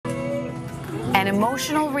An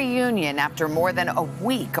emotional reunion after more than a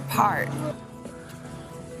week apart.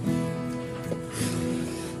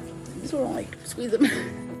 So like squeeze them.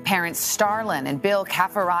 Parents Starlyn and Bill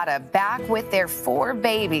Cafferata back with their 4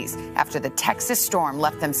 babies after the Texas storm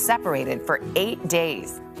left them separated for 8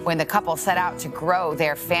 days. When the couple set out to grow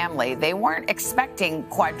their family, they weren't expecting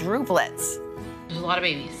quadruplets. There's a lot of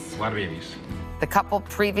babies. A lot of babies. The couple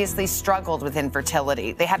previously struggled with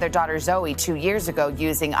infertility. They had their daughter Zoe 2 years ago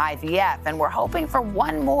using IVF and were hoping for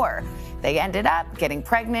one more. They ended up getting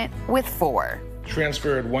pregnant with 4.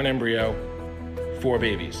 Transferred 1 embryo, 4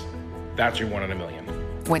 babies. That's your 1 in a million.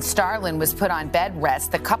 When Starlyn was put on bed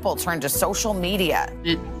rest, the couple turned to social media.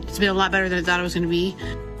 It's been a lot better than I thought it was going to be.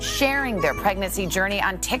 Sharing their pregnancy journey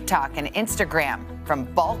on TikTok and Instagram, from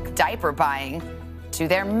bulk diaper buying to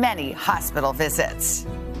their many hospital visits.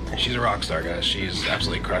 She's a rock star, guys. She's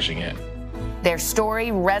absolutely crushing it. Their story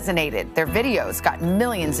resonated. Their videos got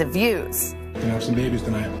millions of views. We're gonna have some babies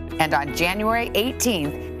tonight. And on January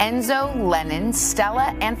 18th, Enzo, Lennon,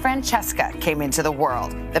 Stella, and Francesca came into the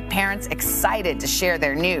world. The parents excited to share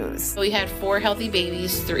their news. We had 4 healthy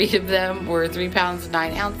babies. 3 of them were 3 pounds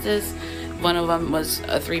 9 ounces. 1 of them was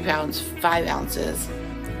 3 pounds 5 ounces.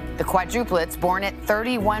 The quadruplets, born at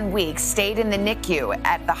 31 weeks, stayed in the NICU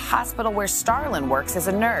at the hospital where Starlyn works as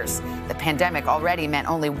a nurse. The pandemic already meant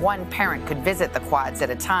only one parent could visit the quads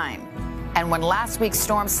at a time. And when last week's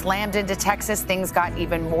storm slammed into Texas, things got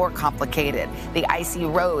even more complicated. The icy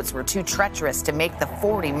roads were too treacherous to make the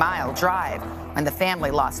 40-mile drive. When the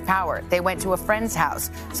family lost power, they went to a friend's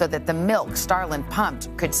house so that the milk Starlyn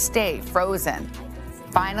pumped could stay frozen.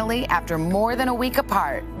 Finally, after more than a week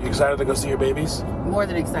apart, You excited to go see your babies? More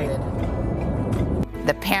than excited.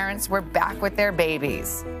 the parents were back with their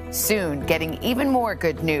babies. Soon, getting even more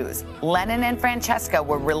good news. Lennon and Francesca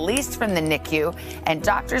were released from the NICU, and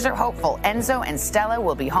doctors are hopeful Enzo and Stella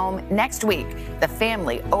will be home next week. The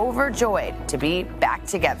family overjoyed to be back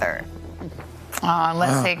together.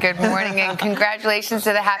 Let's say good morning and congratulations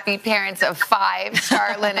to the happy parents of 5,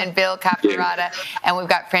 Starlyn and Bill Cafferata. And we've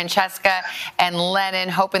got Francesca and Lennon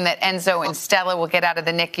hoping that Enzo and Stella will get out of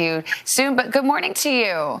the NICU soon. But good morning to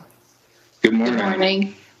you. Good morning. Good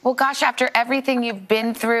morning. Well, gosh, after everything you've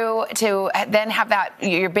been through to then have that,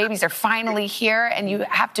 your babies are finally here and you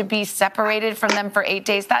have to be separated from them for 8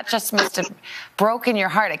 days, that just must have broken your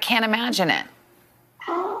heart. I can't imagine it.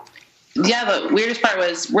 Yeah, the weirdest part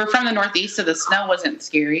was we're from the Northeast, so the snow wasn't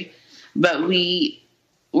scary. But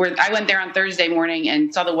I went there on Thursday morning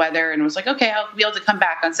and saw the weather and was like, okay, I'll be able to come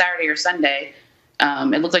back on Saturday or Sunday.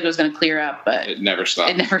 It looked like it was going to clear up, but It never stopped.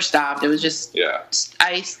 it never stopped. It was just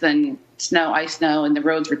ice, then snow, ice, snow, and the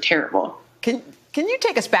roads were terrible. Can you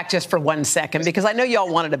take us back just for 1 second? Because I know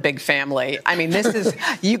y'all wanted a big family. I mean, this is,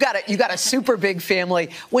 you got a super big family.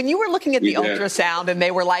 When you were looking at the ultrasound and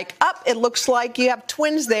they were like, it looks like you have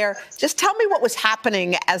twins there. Just tell me what was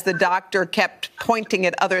happening as the doctor kept pointing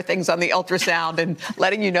at other things on the ultrasound and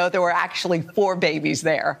letting you know there were actually 4 babies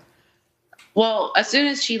there. Well, as soon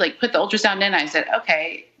as she put the ultrasound in, I said,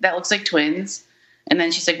 okay, that looks like twins. And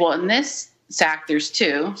then she's like, well, in this sac, there's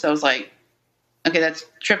 2. So I was like, okay, that's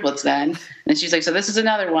triplets then. And she's like, so this is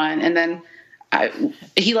another one. And then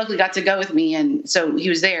he luckily got to go with me. And so he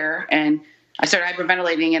was there and I started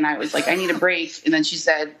hyperventilating and I was like, I need a break. And then she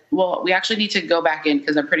said, well, we actually need to go back in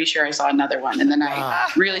because I'm pretty sure I saw another one. And then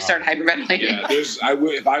I really started hyperventilating. Yeah,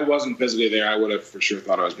 if I wasn't physically there, I would have for sure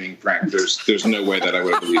thought I was being pranked. There's no way that I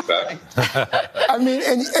would have believed that. I mean,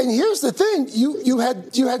 and here's the thing. You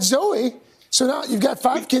had Zoe. So now you've got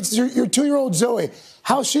 5 kids. Your 2-year-old Zoe.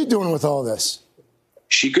 How's she doing with all this?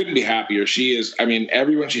 She couldn't be happier. She is. I mean,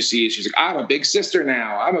 everyone she sees, she's like, I'm a big sister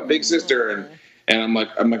now. I'm a big sister. And I'm like,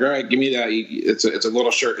 all right, give me that. It's a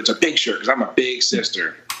little shirt. It's a big shirt because I'm a big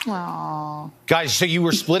sister. Aww. Guys, so you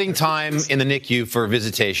were splitting time in the NICU for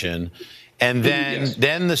visitation, and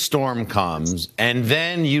then the storm comes, and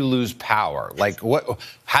then you lose power.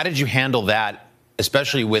 How did you handle that,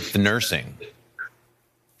 especially with the nursing?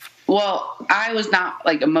 Well, I was not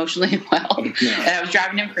emotionally well, and I was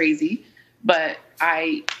driving him crazy. But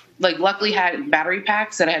I luckily had battery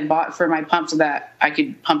packs that I had bought for my pump so that I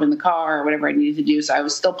could pump in the car or whatever I needed to do. So I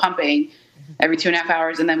was still pumping every 2.5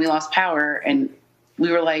 hours, and then we lost power, and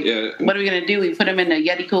we were like, what are we going to do? We put him in a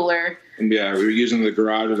Yeti cooler. Yeah, we were using the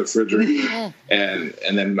garage as a refrigerator, and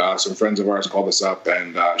then some friends of ours called us up,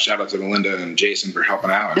 and shout out to Melinda and Jason for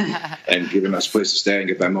helping out and giving us a place to stay and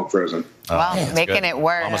get that milk frozen. Well, making it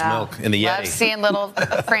work. Mama's milk in the Yeti. Love seeing little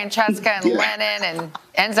Francesca and Lennon and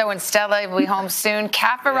Enzo and Stella will be home soon.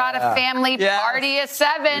 Cafferata family party at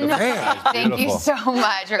 7. Thank you so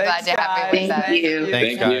much. We're glad to have you with us. Thank you.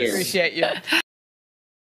 Thanks, guys. Appreciate you.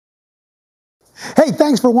 Hey,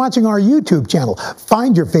 thanks for watching our YouTube channel.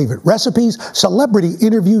 Find your favorite recipes, celebrity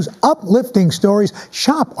interviews, uplifting stories,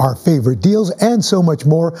 shop our favorite deals, and so much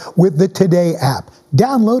more with the Today app.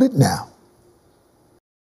 Download it now.